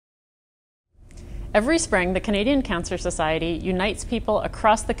Every spring, the Canadian Cancer Society unites people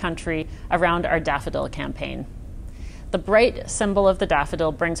across the country around our Daffodil campaign. The bright symbol of the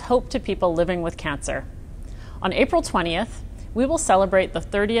daffodil brings hope to people living with cancer. On April 20th, we will celebrate the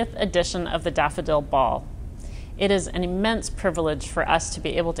 30th edition of the Daffodil Ball. It is an immense privilege for us to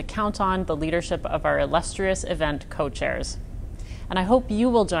be able to count on the leadership of our illustrious event co-chairs. And I hope you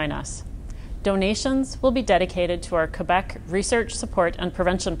will join us. Donations will be dedicated to our Quebec research, support, and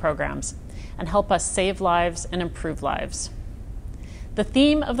prevention programs and help us save lives and improve lives. The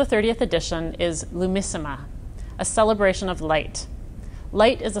theme of the 30th edition is Lumissima, a celebration of light.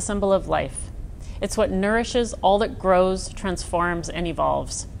 Light is a symbol of life. It's what nourishes all that grows, transforms, and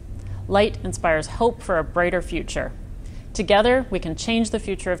evolves. Light inspires hope for a brighter future. Together, we can change the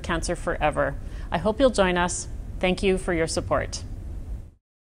future of cancer forever. I hope you'll join us. Thank you for your support.